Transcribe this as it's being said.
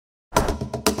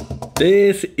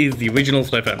This is the original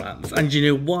Snow Foam Lance, and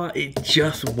you know what? It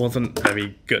just wasn't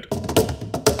very good.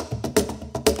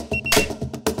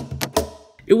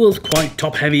 It was quite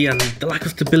top heavy, and the lack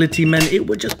of stability meant it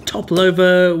would just topple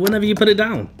over whenever you put it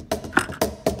down.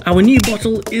 Our new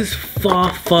bottle is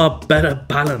far better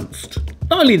balanced.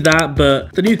 Not only that,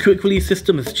 but the new quick release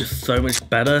system is just so much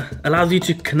better. Allows you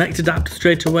to connect adapters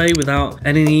straight away without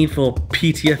any need for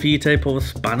PTFE tape or a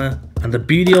spanner. And the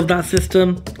beauty of that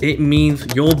system, it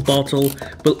means your bottle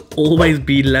will always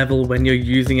be level when you're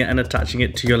using it and attaching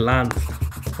it to your lance.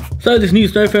 So this new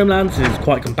Snow Foam Lance is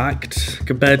quite compact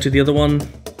compared to the other one.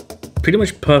 Pretty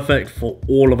much perfect for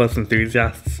all of us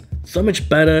enthusiasts. So much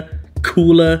better,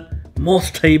 cooler, more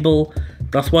stable.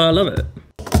 That's why I love it.